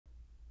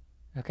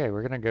Okay,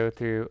 we're going to go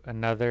through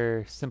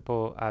another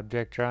simple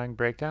object drawing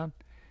breakdown.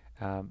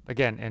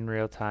 Again, in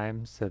real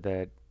time so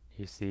that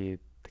you see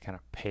the kind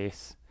of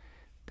pace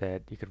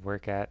that you could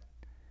work at.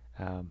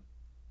 Um,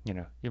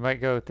 you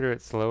might go through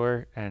it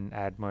slower and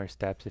add more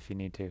steps if you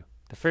need to.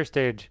 The first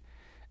stage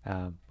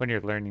when you're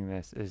learning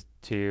this is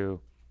to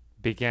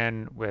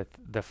begin with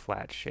the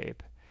flat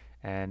shape.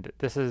 And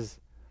this is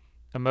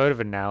a mode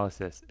of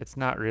analysis. It's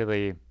not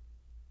really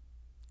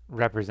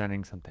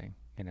representing something.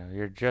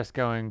 You're just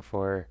going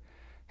for,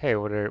 hey,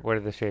 what are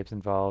the shapes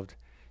involved?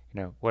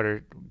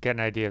 Get an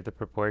idea of the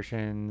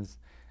proportions.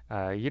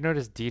 You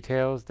notice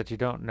details that you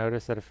don't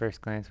notice at a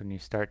first glance when you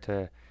start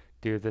to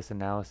do this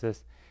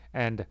analysis.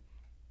 And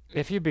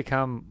if you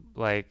become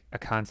like a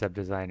concept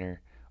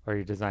designer or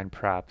you design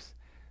props,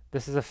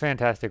 this is a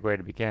fantastic way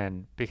to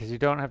begin because you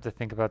don't have to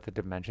think about the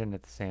dimension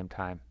at the same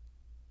time.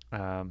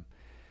 Um,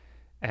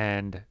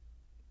 and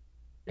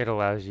it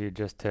allows you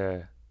just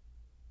to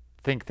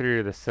think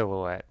through the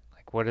silhouette.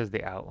 Like, what does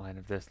the outline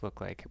of this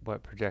look like?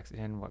 What projects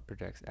in, what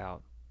projects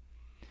out?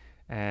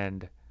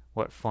 And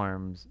what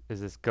forms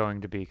is this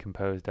going to be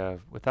composed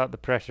of without the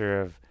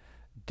pressure of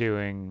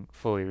doing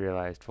fully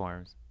realized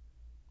forms?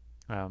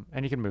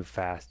 And you can move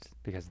fast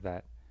because of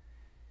that.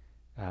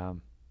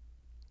 Um,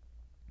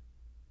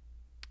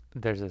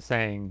 there's a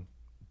saying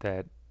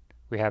that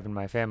we have in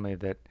my family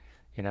that,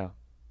 you know,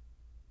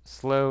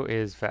 slow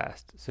is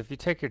fast. So if you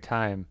take your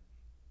time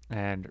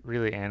and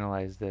really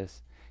analyze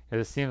this,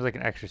 this seems like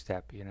an extra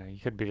step. You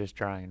could be just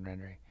drawing and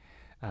rendering.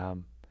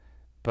 Um,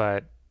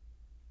 but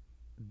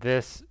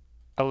this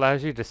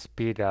allows you to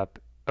speed up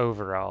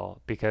overall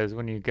because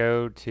when you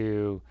go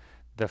to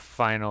the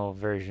final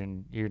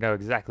version, you know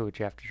exactly what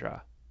you have to draw.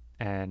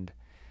 And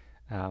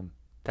um,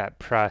 that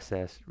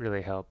process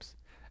really helps.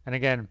 And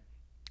again,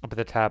 up at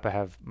the top, I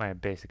have my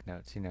basic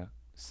notes,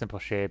 simple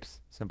shapes,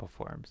 simple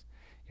forms.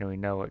 We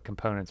know what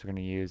components we're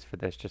going to use for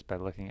this just by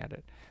looking at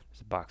it.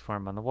 There's a box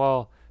form on the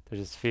wall,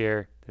 there's a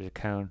sphere, there's a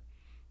cone,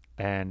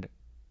 and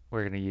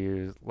we're going to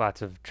use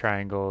lots of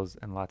triangles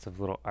and lots of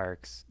little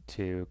arcs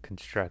to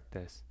construct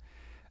this.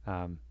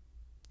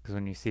 Because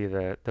when you see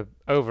the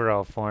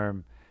overall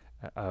form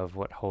of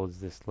what holds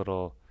this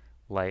little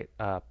light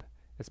up,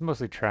 it's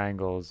mostly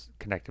triangles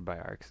connected by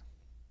arcs.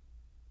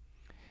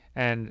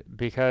 And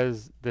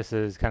because this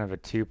is kind of a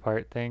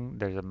two-part thing,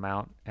 there's a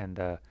mount and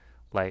the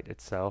light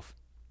itself,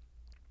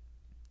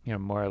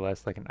 more or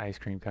less like an ice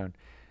cream cone.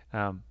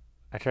 Um,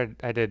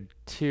 I did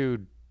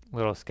two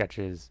little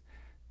sketches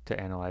to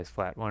analyze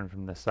flat, one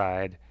from the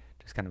side,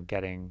 just kind of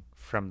getting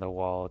from the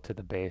wall to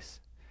the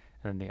base,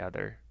 and then the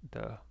other,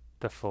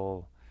 the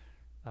full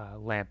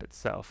lamp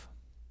itself.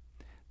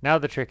 Now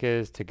the trick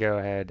is to go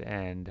ahead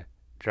and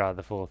draw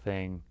the full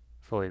thing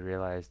fully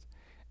realized.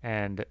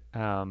 And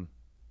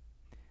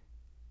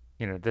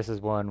this is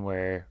one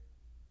where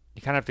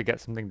you kind of have to get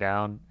something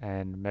down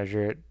and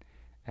measure it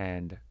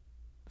and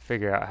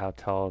figure out how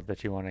tall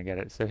that you want to get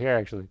it. So here I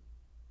actually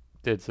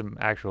did some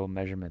actual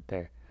measurement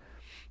there.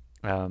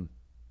 Um,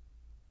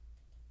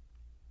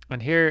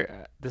 and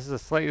here, this is a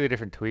slightly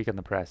different tweak in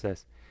the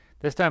process.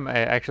 This time I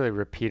actually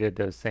repeated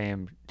those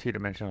same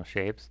two-dimensional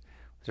shapes,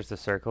 just a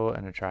circle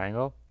and a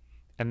triangle.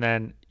 And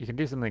then you can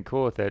do something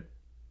cool with it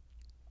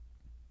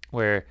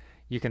where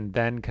you can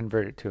then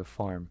convert it to a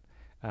form.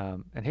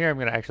 And here I'm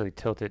going to actually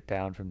tilt it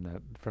down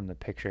from the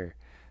picture,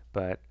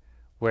 but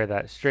where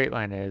that straight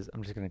line is,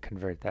 I'm just going to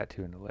convert that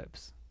to an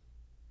ellipse.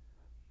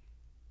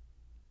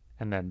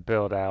 And then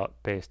build out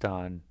based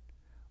on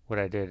what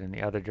I did in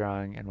the other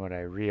drawing and what I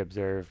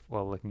re-observed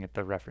while looking at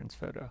the reference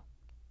photo.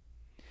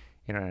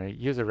 I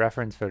use a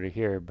reference photo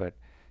here, but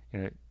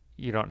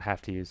you don't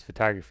have to use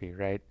photography,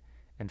 right?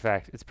 In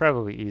fact, it's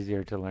probably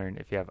easier to learn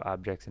if you have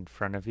objects in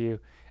front of you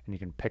and you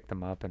can pick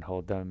them up and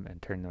hold them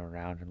and turn them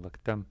around and look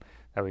at them.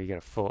 That way you get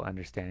a full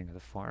understanding of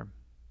the form.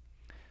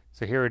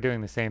 So here we're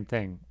doing the same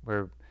thing.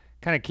 We're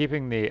kind of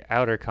keeping the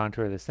outer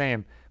contour the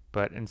same,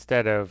 but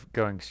instead of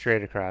going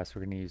straight across,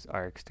 we're going to use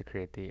arcs to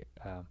create the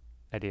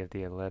idea of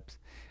the ellipse.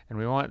 And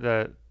we want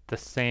the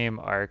same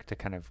arc to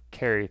kind of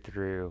carry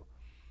through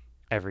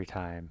every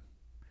time.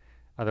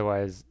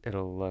 Otherwise,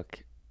 it'll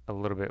look a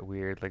little bit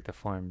weird, like the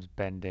form's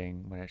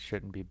bending when it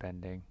shouldn't be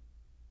bending.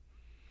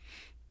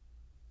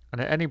 And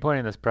at any point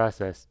in this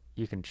process,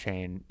 you can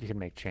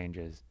make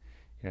changes.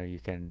 You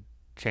can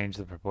change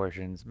the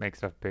proportions, make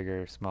stuff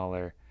bigger,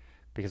 smaller,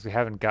 because we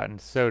haven't gotten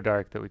so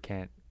dark that we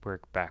can't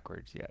work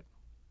backwards yet.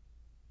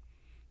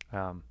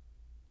 Um,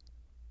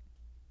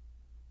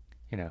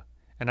 you know,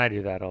 and I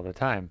do that all the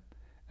time.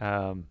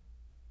 Um,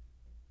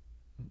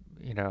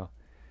 you know,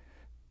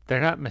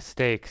 they're not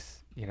mistakes,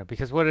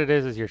 because what it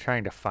is you're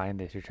trying to find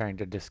this, you're trying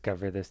to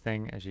discover this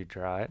thing as you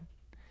draw it,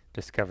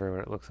 discover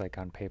what it looks like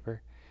on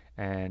paper,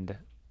 and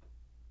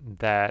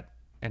that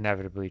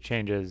inevitably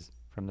changes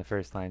from the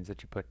first lines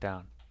that you put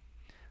down.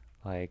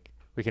 Like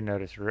we can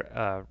notice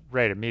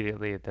right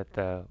immediately that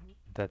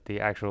the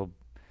actual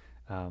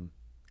um,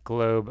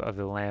 globe of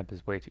the lamp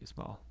is way too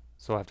small.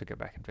 So we'll have to go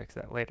back and fix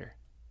that later.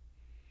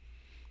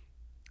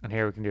 And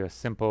here we can do a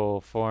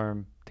simple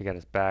form to get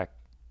us back.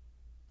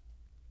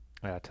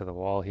 to the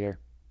wall here.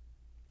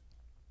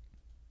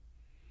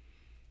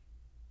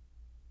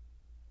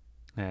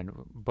 And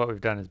what we've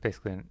done is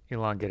basically an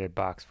elongated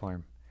box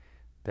form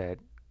that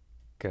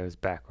goes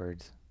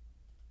backwards,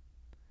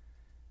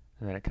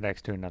 and then it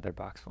connects to another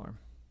box form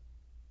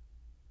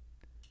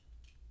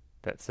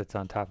that sits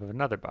on top of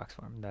another box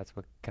form. That's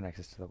what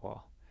connects us to the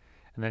wall.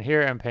 And then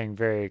here I'm paying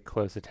very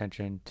close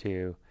attention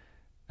to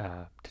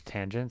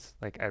tangents.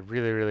 Like I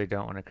really, really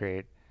don't want to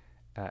create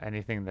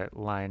anything that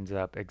lines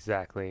up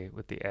exactly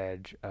with the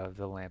edge of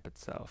the lamp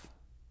itself.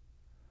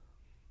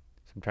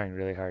 So I'm trying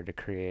really hard to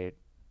create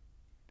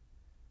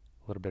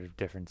a little bit of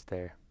difference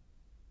there.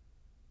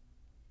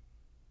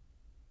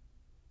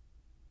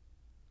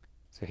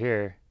 So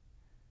here,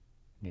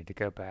 I need to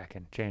go back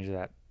and change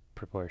that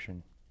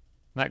proportion.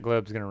 That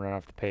globe's going to run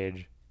off the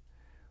page,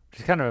 which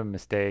is kind of a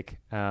mistake.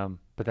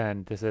 But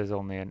then this is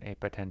only an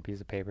 8x10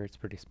 piece of paper. It's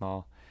pretty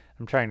small.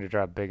 I'm trying to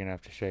draw big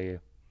enough to show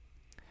you.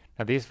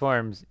 Now these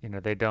forms,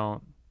 they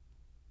don't,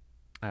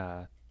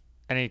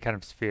 any kind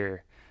of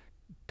sphere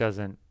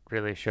doesn't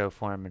really show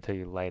form until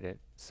you light it.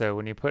 So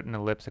when you put an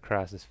ellipse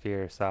across a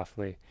sphere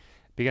softly,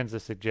 it begins to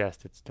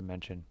suggest its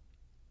dimension.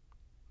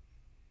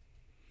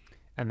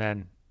 And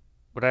then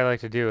what I like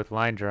to do with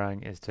line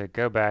drawing is to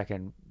go back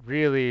and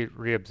really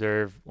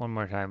reobserve one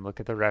more time, look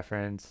at the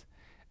reference,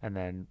 and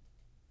then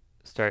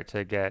start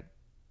to get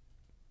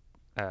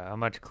a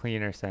much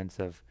cleaner sense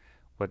of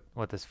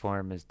what this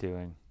form is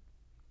doing.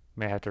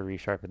 May have to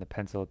resharpen the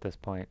pencil at this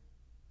point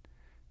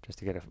just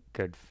to get a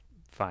good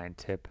fine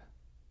tip.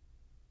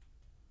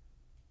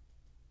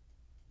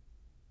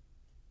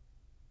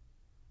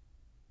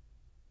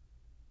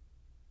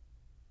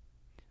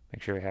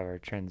 Make sure we have our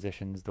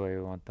transitions the way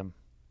we want them.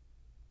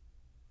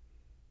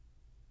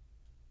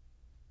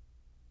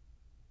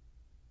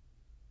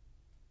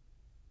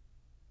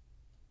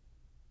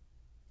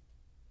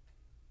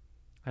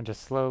 And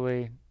just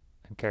slowly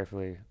and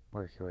carefully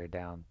work your way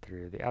down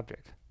through the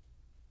object.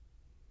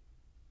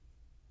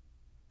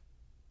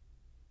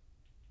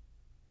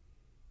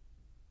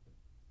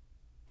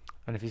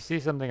 And if you see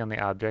something on the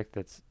object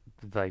that's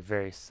like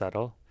very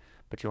subtle,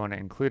 but you want to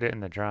include it in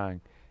the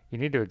drawing, you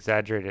need to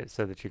exaggerate it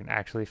so that you can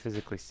actually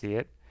physically see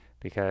it,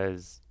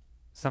 because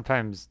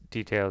sometimes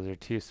details are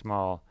too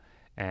small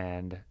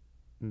and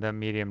the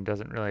medium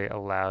doesn't really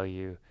allow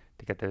you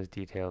to get those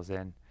details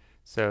in.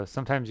 So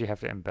sometimes you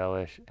have to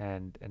embellish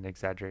and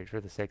exaggerate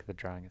for the sake of the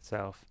drawing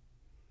itself.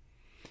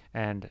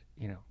 And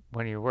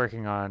when you're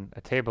working on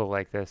a table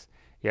like this,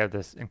 you have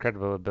this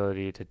incredible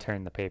ability to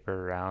turn the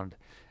paper around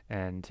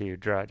and to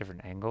draw at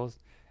different angles,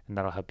 and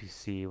that'll help you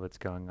see what's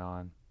going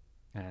on,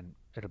 and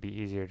it'll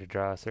be easier to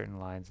draw certain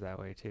lines that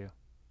way too.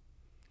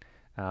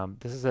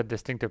 This is a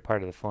distinctive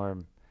part of the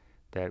form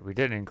that we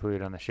didn't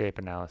include on the shape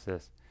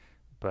analysis,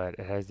 but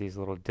it has these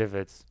little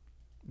divots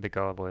that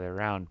go all the way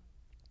around,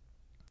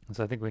 and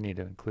so I think we need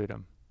to include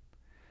them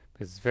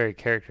because it's very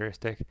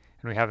characteristic,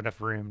 and we have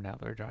enough room now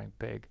that we're drawing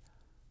big.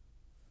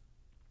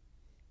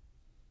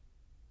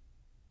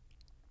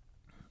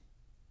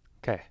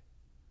 Okay.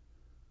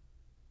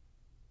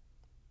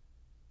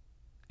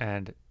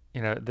 And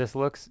this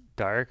looks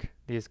dark,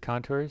 these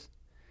contours,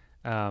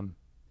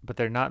 but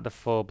they're not the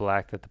full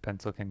black that the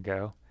pencil can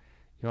go.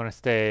 You want to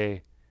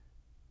stay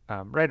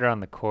right around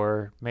the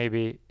core,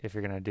 maybe, if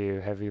you're going to do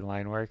heavy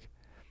line work.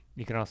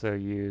 You can also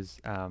use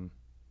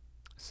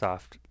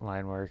soft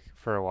line work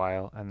for a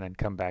while and then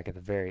come back at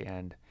the very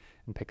end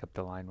and pick up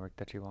the line work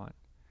that you want.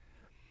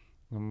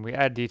 When we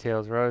add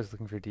details, we're always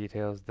looking for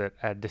details that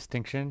add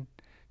distinction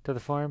to the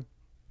form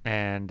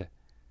and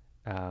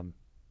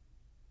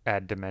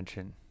add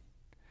dimension.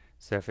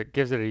 So if it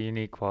gives it a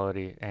unique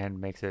quality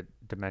and makes it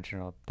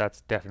dimensional,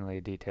 that's definitely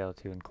a detail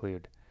to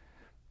include.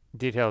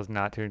 Details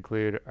not to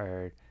include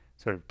are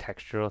sort of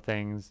textural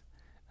things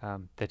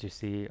that you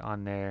see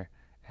on there,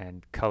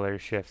 and color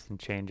shifts and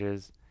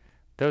changes.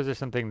 Those are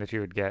something that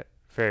you would get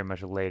very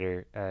much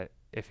later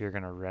if you're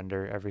going to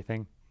render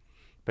everything.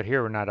 But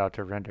here we're not out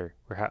to render.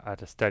 We're out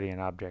to study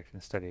an object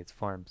and study its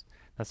forms.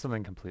 That's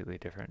something completely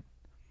different.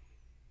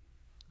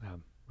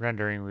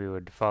 Rendering, we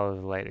would follow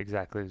the light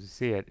exactly as we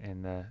see it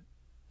in the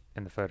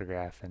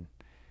photograph, and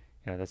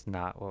that's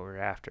not what we're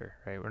after,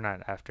 right? We're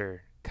not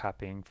after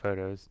copying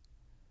photos.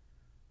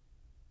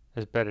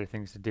 There's better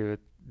things to do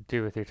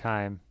with your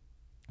time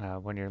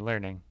when you're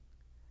learning.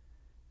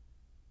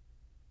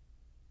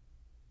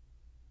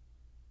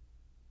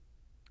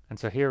 And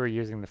so here we're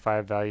using the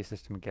 5 value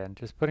system again,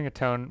 just putting a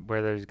tone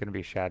where there's going to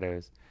be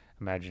shadows,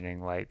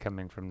 imagining light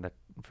coming from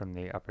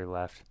the upper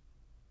left.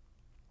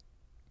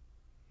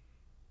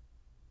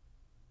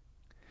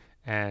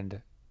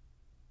 And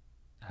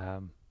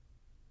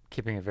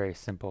keeping it very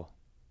simple.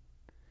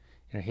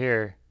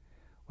 Here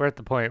we're at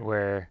the point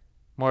where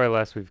more or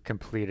less we've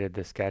completed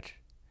the sketch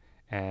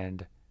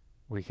and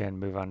we can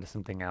move on to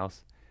something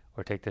else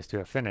or take this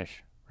to a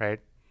finish, right?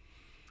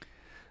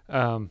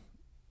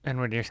 And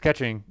when you're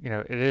sketching,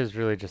 it is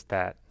really just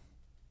that.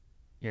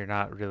 You're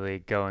not really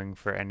going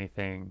for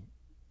anything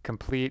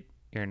complete.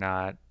 You're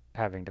not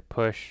having to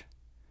push.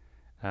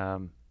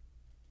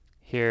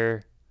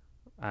 Here,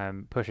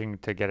 I'm pushing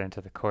to get into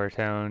the core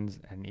tones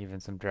and even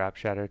some drop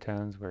shadow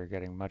tones where we're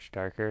getting much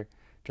darker,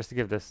 just to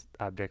give this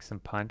object some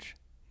punch.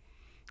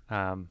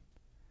 Um,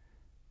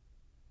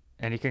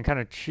 and you can kind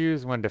of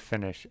choose when to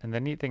finish. And the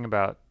neat thing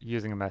about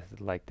using a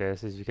method like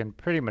this is you can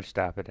pretty much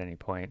stop at any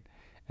point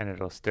and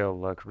it'll still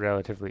look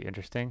relatively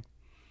interesting.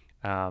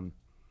 Um,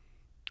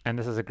 and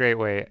this is a great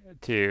way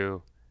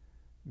to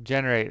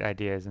generate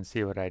ideas and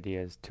see what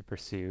ideas to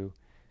pursue,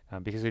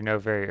 because we know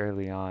very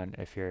early on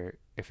if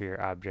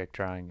your object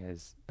drawing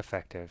is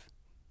effective,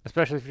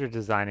 especially if you're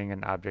designing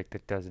an object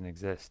that doesn't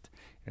exist.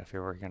 If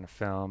you're working on a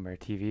film or a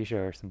TV show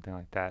or something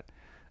like that,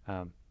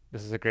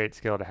 this is a great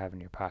skill to have in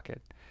your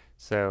pocket.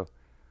 So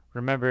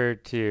remember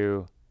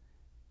to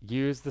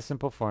use the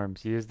simple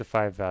forms, use the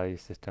 5 value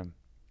system,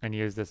 and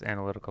use this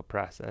analytical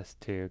process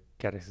to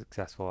get a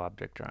successful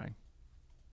object drawing.